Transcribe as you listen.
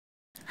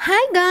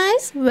Hi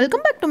guys,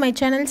 welcome back to my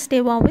channel Stay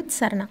Wow with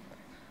Sarna.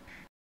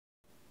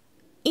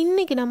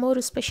 இன்னைக்கு நம்ம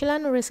ஒரு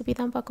ஸ்பெஷலான ரெசிபி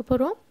தான் பார்க்க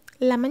போகிறோம்.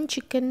 Lemon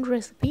chicken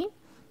recipe.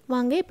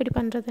 வாங்க எப்படி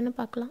பண்ணுறதுன்னு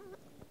பார்க்கலாம்.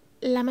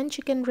 லெமன்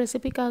சிக்கன்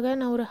ரெசிபிக்காக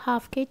நான் ஒரு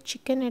 ½ kg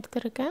சிக்கன்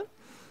எடுத்திருக்கேன்.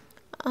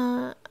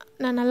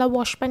 நான் நல்லா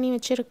வாஷ் பண்ணி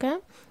வச்சுருக்கேன்.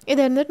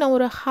 இதை வந்துட்டு நான்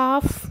ஒரு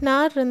 ½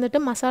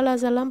 hour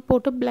மசாலாஸ் எல்லாம்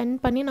போட்டு பிளெண்ட்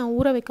பண்ணி நான்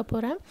ஊற வைக்க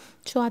போகிறேன்.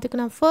 ஸோ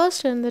அதுக்கு நான்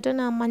ஃபர்ஸ்ட்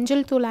நான்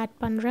மஞ்சள் தூள் ஆட்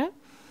பண்ணுறேன்.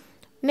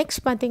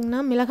 நெக்ஸ்ட் பார்த்திங்கன்னா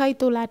மிளகாய்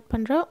தூள் ஆட்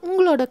பண்ணுறேன்.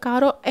 உங்களோட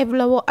காரம்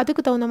எவ்வளவோ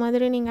அதுக்கு தகுந்த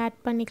மாதிரி நீங்கள் ஆட்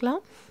பண்ணிக்கலாம்.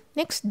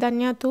 நெக்ஸ்ட்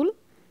தனியாத்தூள்,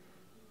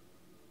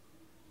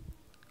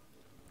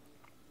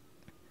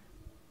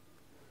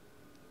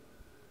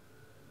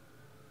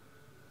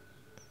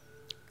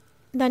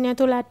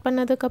 தனியாத்தூள் ஆட்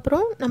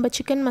பண்ணதுக்கப்புறம் நம்ம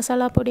சிக்கன்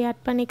மசாலா பொடி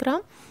ஆட்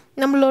பண்ணிக்கிறோம்.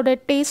 நம்மளோட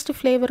டேஸ்ட்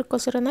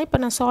ஃப்ளேவருக்கோசரம் தான்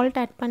இப்போ நான் சால்ட்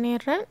ஆட்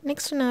பண்ணிடுறேன்.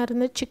 நெக்ஸ்ட்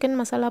நான் சிக்கன்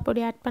மசாலா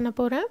பொடி ஆட் பண்ண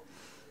போகிறேன்.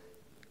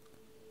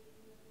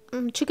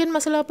 சிக்கன்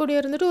மசாலா பொடி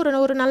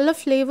ஒரு நல்ல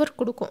ஃப்ளேவர்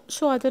கொடுக்கும்.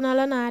 ஸோ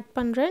அதனால நான் ஆட்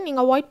பண்ணுறேன்.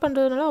 நீங்கள் அவாய்ட்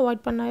பண்ணுறதுனால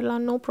அவாய்ட்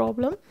பண்ணிடலாம், நோ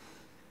ப்ராப்ளம்.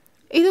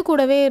 இது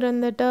கூடவே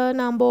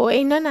நம்ம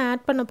என்னென்ன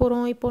ஆட் பண்ண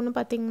போகிறோம் இப்போன்னு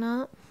பார்த்திங்கன்னா,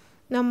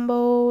 நம்ம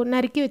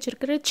நறுக்கி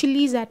வச்சுருக்கிற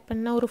சில்லிஸ் ஆட்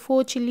பண்ணேன். ஒரு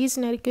 4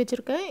 சில்லிஸ் நறுக்கி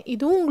வச்சுருக்கேன்.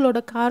 இதுவும்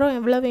உங்களோட காரம்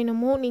எவ்வளோ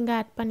வேணுமோ நீங்கள்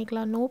ஆட்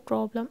பண்ணிக்கலாம், நோ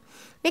ப்ராப்ளம்.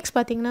 நெக்ஸ்ட்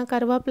பார்த்திங்கன்னா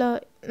கருவேப்பிலை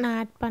நான்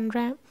ஆட்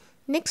பண்ணுறேன்.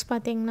 நெக்ஸ்ட்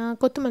பார்த்திங்கன்னா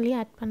கொத்தமல்லி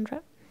ஆட்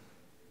பண்ணுறேன்.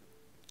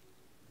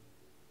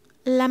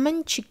 லெமன்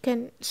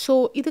சிக்கன், ஸோ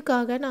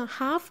இதுக்காக நான்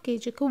 ½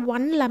 kgக்கு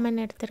 1 லெமன்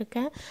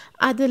எடுத்திருக்கேன்.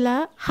 அதில்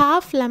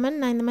 ½ லெமன்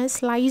நான் இந்த மாதிரி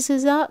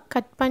ஸ்லைசஸாக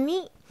கட் பண்ணி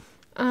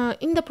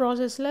இந்த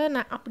ப்ராசஸில்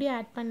நான் அப்படியே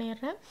ஆட்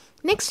பண்ணிடுறேன்.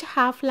 நெக்ஸ்ட்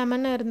 ½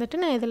 லெமனை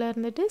நான்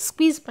இதில்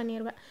ஸ்க்வீஸ்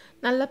பண்ணிடுவேன்.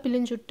 நல்லா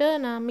பிழிஞ்சுட்டு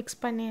நான்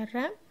மிக்ஸ்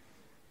பண்ணிடுறேன்.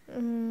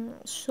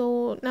 ஸோ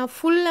நான்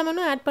ஃபுல்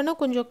லெமனும் ஆட் பண்ணால்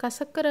கொஞ்சம்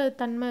கசக்கிற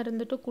தன்மை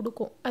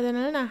கொடுக்கும்.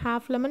 அதனால் நான்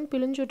 ½ லெமன்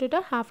பிழிஞ்சு விட்டுட்டு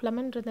 ½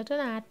 லெமன்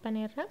நான் ஆட்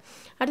பண்ணிடுறேன்.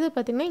 அடுத்து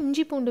பார்த்திங்கன்னா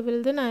இஞ்சி பூண்டு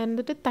விழுது நான்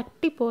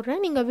தட்டி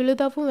போடுறேன். நீங்கள்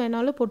விழுதாவும்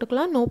வேணாலும்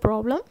போட்டுக்கலாம், நோ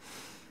ப்ராப்ளம்.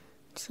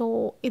 ஸோ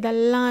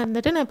இதெல்லாம்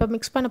நான் இப்போ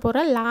மிக்ஸ் பண்ண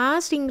போகிறேன்.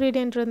 லாஸ்ட்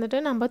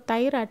இன்க்ரீடியன்ட் நம்ம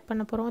தயிர் ஆட்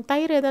பண்ண போகிறோம்.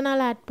 தயிர்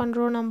எதனால் ஆட்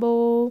பண்ணுறோம், நம்ம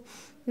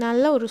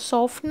நல்ல ஒரு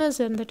சாஃப்ட்னஸ்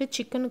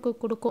சிக்கனுக்கு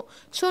கொடுக்கும்.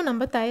 ஸோ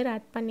நம்ம தயிர்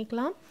ஆட்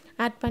பண்ணிக்கலாம்.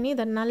 ஆட் பண்ணி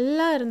இதை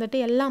நல்லா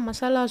எல்லா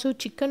மசாலாஸும்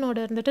சிக்கனோட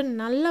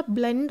நல்லா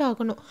பிளெண்ட்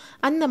ஆகணும்.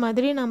 அந்த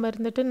மாதிரி நம்ம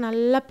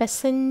நல்லா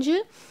பிசைஞ்சு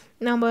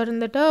நம்ம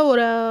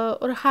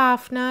ஒரு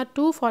 ½ hour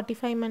to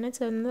 45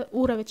 minutes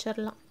ஊற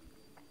வச்சிடலாம்.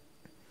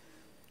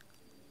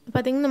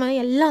 பார்த்திங்கன்னா இந்த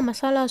மாதிரி எல்லா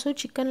மசாலாஸும்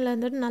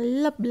சிக்கனில்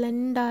நல்லா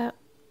பிளெண்ட்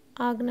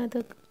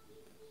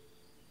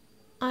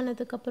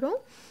ஆனதுக்கப்புறம்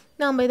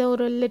நாம் இதை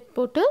ஒரு லிட்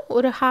போட்டு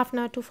ஒரு ½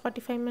 hour to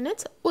 45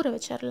 minutes ஊற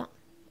வச்சிடலாம்.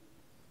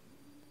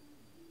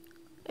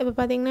 இப்போ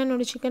பார்த்திங்கன்னா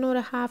என்னோடய சிக்கன்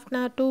ஒரு ½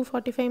 hour to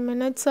 45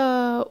 minutes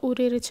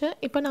ஊறிடுச்சு.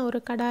 இப்போ நான் ஒரு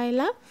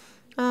கடாயில்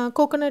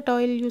கோகோனட்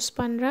ஆயில் யூஸ்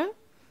பண்ணுறேன்.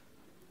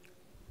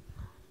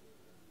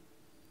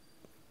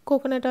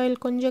 கோகோனட் ஆயில்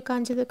கொஞ்சம்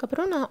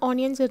காஞ்சதுக்கப்புறம் நான்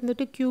ஆனியன்ஸ்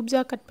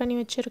க்யூப்ஸாக கட் பண்ணி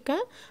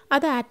வச்சுருக்கேன்,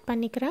 அதை ஆட்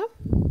பண்ணிக்கிறேன்.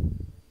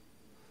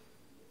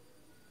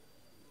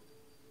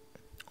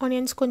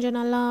 ஆனியன்ஸ் கொஞ்சம்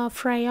நல்லா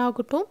ஃப்ரை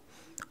ஆகட்டும்.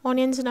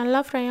 ஆனியன்ஸ் நல்லா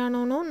ஃப்ரை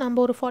ஆனோன்னும்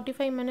நம்ம ஒரு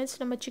 45 minutes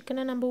நம்ம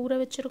சிக்கனை நம்ம ஊற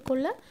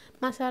வச்சுருக்கோம்ல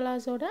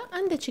மசாலாஸோட,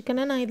 அந்த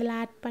சிக்கனை நான் இதில்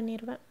ஆட்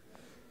பண்ணிடுவேன்.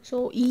 ஸோ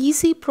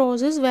ஈஸி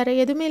ப்ராசஸ், வேறு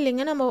எதுவுமே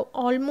இல்லைங்க. நம்ம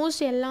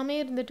ஆல்மோஸ்ட் எல்லாமே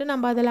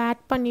நம்ம அதில்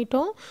ஆட்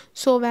பண்ணிட்டோம்.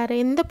 ஸோ வேறு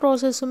எந்த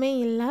ப்ராசஸுமே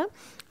இல்லை.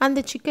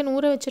 அந்த சிக்கன்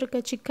ஊற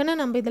வச்சுருக்க சிக்கனை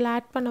நம்ம இதில்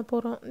ஆட் பண்ண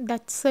போகிறோம்.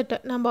 That's it.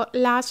 நம்ம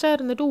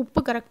லாஸ்ட்டாக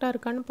உப்பு கரெக்டாக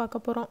இருக்கான்னு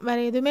பார்க்க போகிறோம்.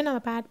 வேறு எதுவுமே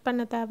நம்ம ஆட்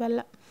பண்ண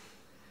தேவையில்லை.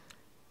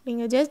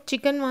 நீங்கள் ஜஸ்ட்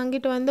சிக்கன்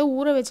வாங்கிட்டு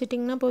ஊற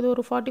வச்சிட்டிங்கன்னா போதும்.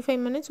 ஒரு 45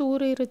 minutes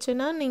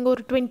ஊறிடுச்சுன்னா நீங்கள்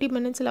ஒரு 20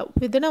 minutes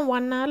வித்தின்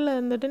 1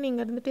 hour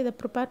நீங்கள் இதை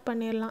ப்ரிப்பேர்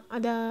பண்ணிடலாம்.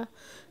 அதை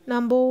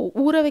நம்ம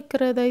ஊற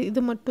வைக்கிறத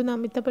இது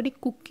மட்டும்தான். மித்தபடி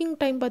குக்கிங்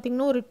டைம்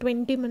பார்த்திங்கன்னா ஒரு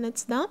 20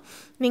 minutes தான்.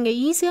 நீங்கள்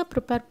ஈஸியாக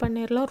ப்ரிப்பேர்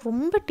பண்ணிடலாம்.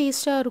 ரொம்ப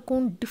டேஸ்ட்டாக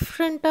இருக்கும்,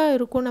 டிஃப்ரெண்ட்டாக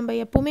இருக்கும். நம்ம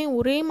எப்போவுமே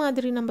ஒரே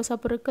மாதிரி நம்ம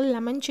சாப்பிட்றதுக்கு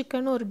லெமன்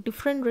சிக்கன் ஒரு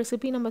டிஃப்ரெண்ட்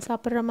ரெசிபி நம்ம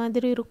சாப்பிட்ற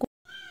மாதிரி இருக்கும்.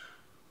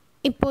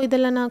 இப்போது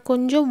இதில் நான்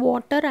கொஞ்சம்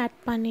வாட்டர்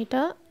ஆட்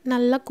பண்ணிவிட்டு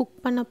நல்லா குக்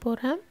பண்ண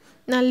போகிறேன்.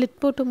 நான் லிட்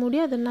போட்டு மூடி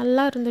அது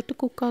நல்லா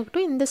குக்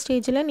ஆகட்டும். இந்த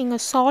ஸ்டேஜில்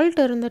நீங்கள் சால்ட்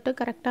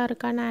கரெக்டாக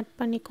இருக்கான்னு ஆட்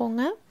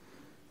பண்ணிக்கோங்க.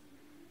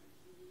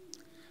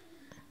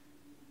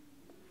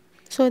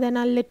 ஸோ இதை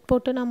நான் லிட்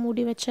போட்டு நான்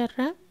மூடி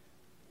வச்சிட்றேன்.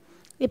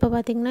 இப்போ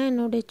பார்த்திங்கன்னா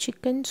என்னோடய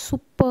சிக்கன்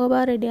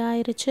சூப்பராக ரெடி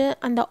ஆயிடுச்சு.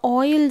 அந்த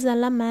ஆயில்ஸ்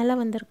எல்லாம் மேலே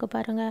வந்திருக்கு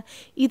பாருங்கள்.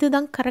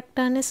 இதுதான்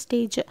கரெக்டான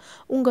ஸ்டேஜ்.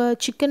 உங்கள்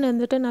சிக்கன்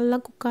நல்லா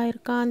குக்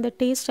ஆகிருக்கா, அந்த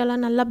டேஸ்ட்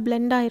எல்லாம் நல்லா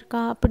பிளெண்ட்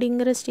ஆகிருக்கா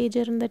அப்படிங்கிற ஸ்டேஜ்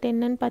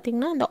என்னென்னு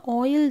பார்த்திங்கன்னா, அந்த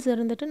ஆயில்ஸ்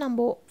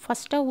நம்ம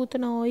ஃபஸ்ட்டாக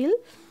ஊற்றின ஆயில்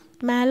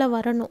மேலே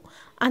வரணும்.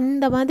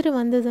 அந்த மாதிரி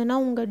வந்ததுன்னா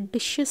உங்கள்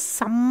டிஷ்ஷு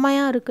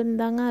செம்மையாக இருக்குன்னு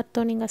தாங்க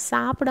அர்த்தம். நீங்கள்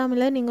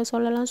சாப்பிடாமலே நீங்கள்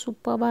சொல்லலாம்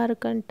சூப்பராக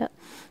இருக்குன்ட்டு.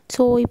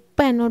 ஸோ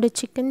இப்போ என்னோடய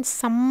சிக்கன்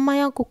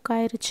செம்மையாக குக்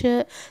ஆயிடுச்சு.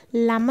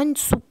 லெமன்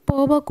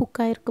சூப்பராக குக்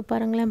ஆகிருக்கு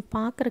பாருங்களேன்,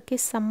 பார்க்குறக்கே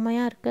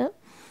செம்மையாக இருக்குது.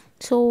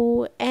 ஸோ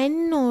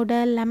என்னோட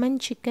லெமன்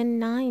சிக்கன்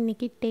நான்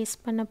இன்றைக்கி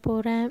டேஸ்ட் பண்ண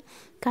போகிறேன்.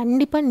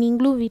 கண்டிப்பாக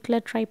நீங்களும்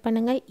வீட்டில் ட்ரை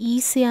பண்ணுங்கள்.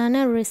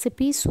 ஈஸியான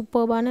ரெசிபி,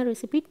 சூப்பரான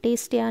ரெசிபி,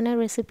 டேஸ்டியான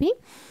ரெசிபி.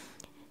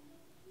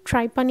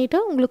 ட்ரை பண்ணிவிட்டு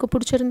உங்களுக்கு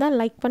பிடிச்சிருந்தா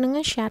லைக்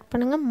பண்ணுங்கள், ஷேர்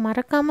பண்ணுங்கள்,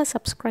 மறக்காமல்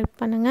சப்ஸ்கிரைப்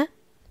பண்ணுங்கள்.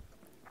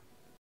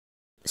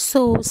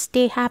 So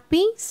stay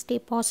happy, stay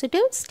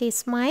positive, stay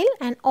smile,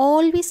 and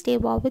always stay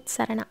wow with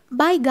Sarana.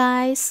 Bye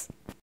guys.